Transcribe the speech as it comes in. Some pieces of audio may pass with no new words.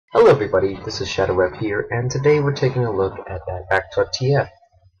Hello everybody, this is ShadowWeb here, and today we're taking a look at Backpack.Tf,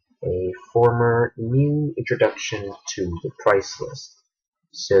 a former new introduction to the price list.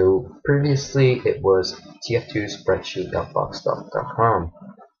 So previously it was tf2 spreadsheet.boxstock.com,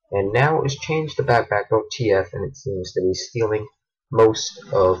 and now it's changed to Backpack.Tf, and it seems to be stealing most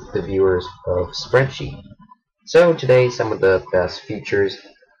of the viewers of Spreadsheet. So today, some of the best features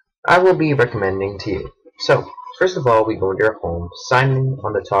I will be recommending to you. So first of all, we go into your home, sign in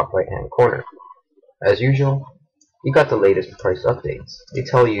on the top right hand corner. As usual, you got the latest price updates. They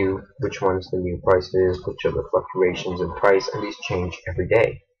tell you which ones the new price is, which are the fluctuations in price, and these change every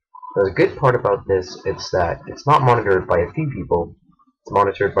day. Now, the good part about this is that it's not monitored by a few people, it's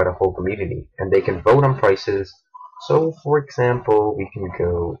monitored by the whole community, and they can vote on prices. So for example, we can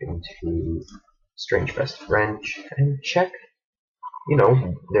go into Strange Best French and check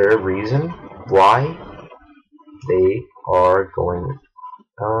their reason why they are going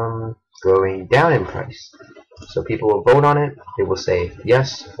down in price. So people will vote on it. They will say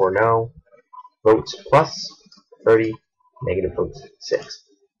yes or no. Votes plus 30, negative votes 6.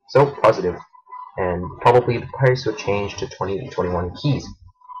 So positive. And probably the price will change to 20 to 21 keys.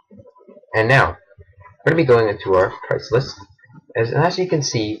 And now, we're going to be going into our price list. As you can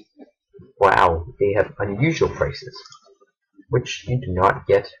see, wow, they have unusual prices, which you do not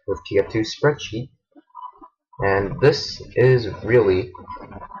get with TF2 spreadsheet. And this is really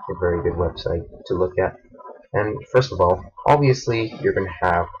a very good website to look at. And first of all, obviously you're going to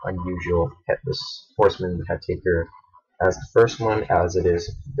have unusual Headless Horseman Head Taker as the first one, as it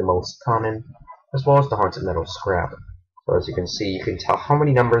is the most common, as well as the Haunted Metal Scrap. So as you can see, you can tell how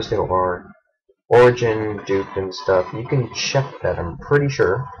many numbers there are, origin, dupe, and stuff. You can check that, I'm pretty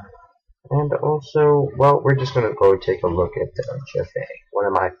sure. And also, well, we're just going to go take a look at the GFA, one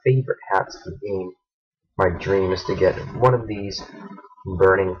of my favorite hats in the game. My dream is to get one of these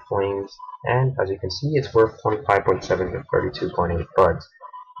burning flames, and as you can see, it's worth 25.7 to 32.8 bucks,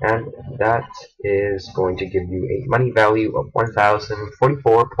 and that is going to give you a money value of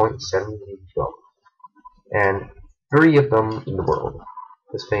 1,044.78 and 3 of them in the world.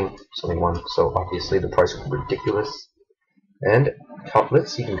 This thing is only one, so obviously the price is ridiculous. And top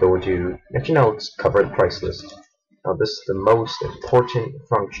list, you can go into notes, cover the price list. Now this is the most important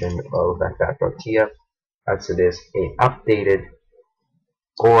function of Backpack.Tf, as it is an updated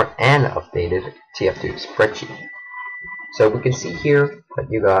TF2 spreadsheet. So we can see here that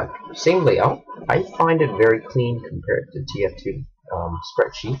you got the same layout. I find it very clean compared to TF2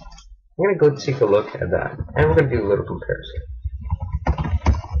 spreadsheet. I'm going to go take a look at that, and we're going to do a little comparison.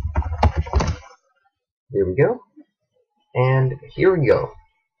 There we go. And here we go.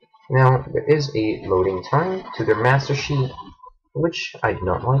 Now, there is a loading time to their master sheet, which I do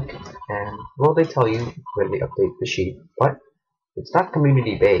not like, and well, they tell you when they update the sheet, but it's not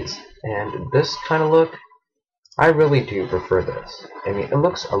community based, and this kind of look, I really do prefer this. I mean, it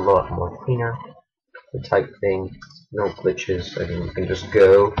looks a lot more cleaner, the type thing, no glitches. I mean, you can just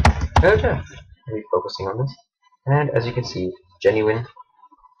go, really focusing on this, and as you can see, genuine. You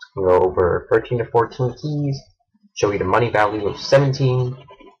can go over 13 to 14 keys, show you the money value of 17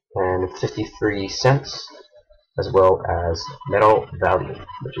 and 53 cents, as well as metal value,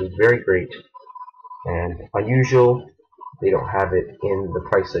 which is very great and unusual. They don't have it in the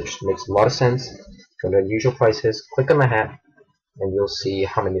price list, which makes a lot of sense. Go to unusual prices, click on the hat, and you'll see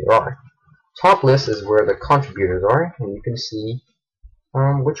how many there are. Top list is where the contributors are, and you can see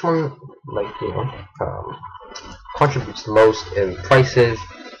which one, contributes the most in prices,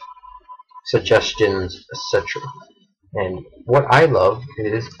 suggestions, etc. And what I love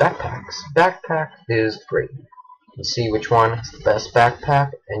is backpacks. Backpack is great. You see which one is the best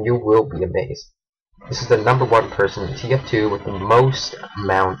backpack, and you will be amazed. This is the #1 person in TF2 with the most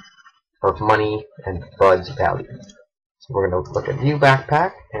amount of money and buds value. So we're going to look at view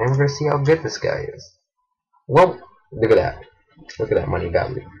backpack, and we're going to see how good this guy is. Well, look at that. Look at that money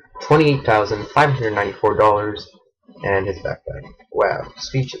value. $28,594 and his backpack. Wow,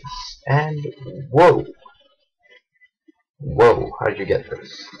 speechless. And whoa. Whoa, how did you get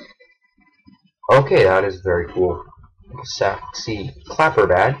this? Okay, that is very cool. Sexy clapper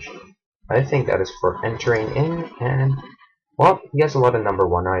badge. I think that is for entering in, and well, he has a lot of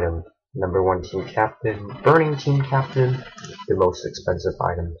 #1 items. #1 team captain, burning team captain, the most expensive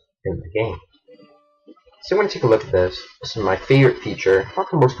items in the game. So I'm going to take a look at this. This is my favorite feature, not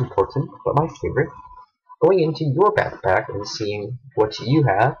the most important, but my favorite. Going into your backpack and seeing what you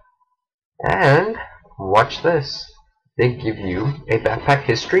have, and watch this. They give you a backpack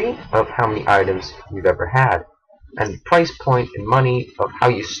history of how many items you've ever had, and price point and money of how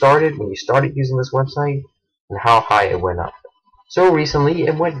you started when you started using this website, and how high it went up. So recently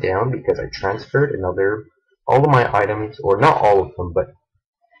it went down because I transferred all of my items, or not all of them, but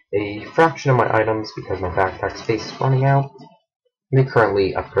a fraction of my items because my backpack space is running out. We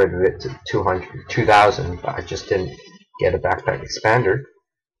currently upgraded it to 2,000, but I just didn't get a backpack expander.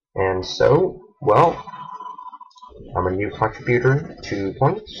 And so, well, I'm a new contributor, 2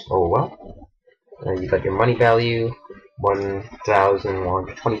 points. Oh well. You got your money value,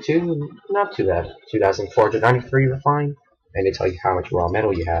 1,122. Not too bad. 2,493 refined. And they tell you how much raw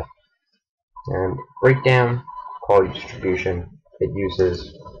metal you have. And breakdown, quality distribution. It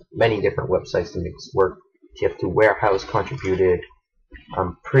uses many different websites to make this work. TF2 warehouse contributed.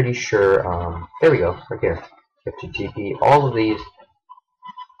 I'm pretty sure. There we go, right here. TF2 all of these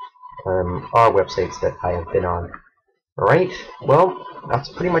are websites that I have been on. Alright, well, that's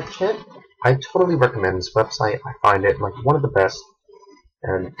pretty much it. I totally recommend this website. I find it like one of the best,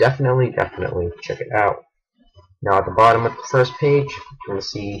 and definitely check it out. Now at the bottom of the first page, you're going to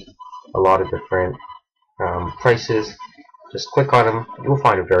see a lot of different prices. Just click on them. You'll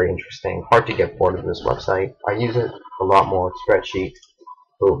find it very interesting. Hard to get bored of this website. I use it a lot more. Spreadsheet.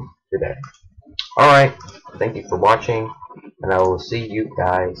 Boom. You're there. Alright. Thank you for watching. And I will see you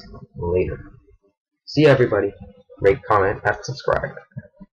guys later. See you, everybody. Rate, comment, and subscribe.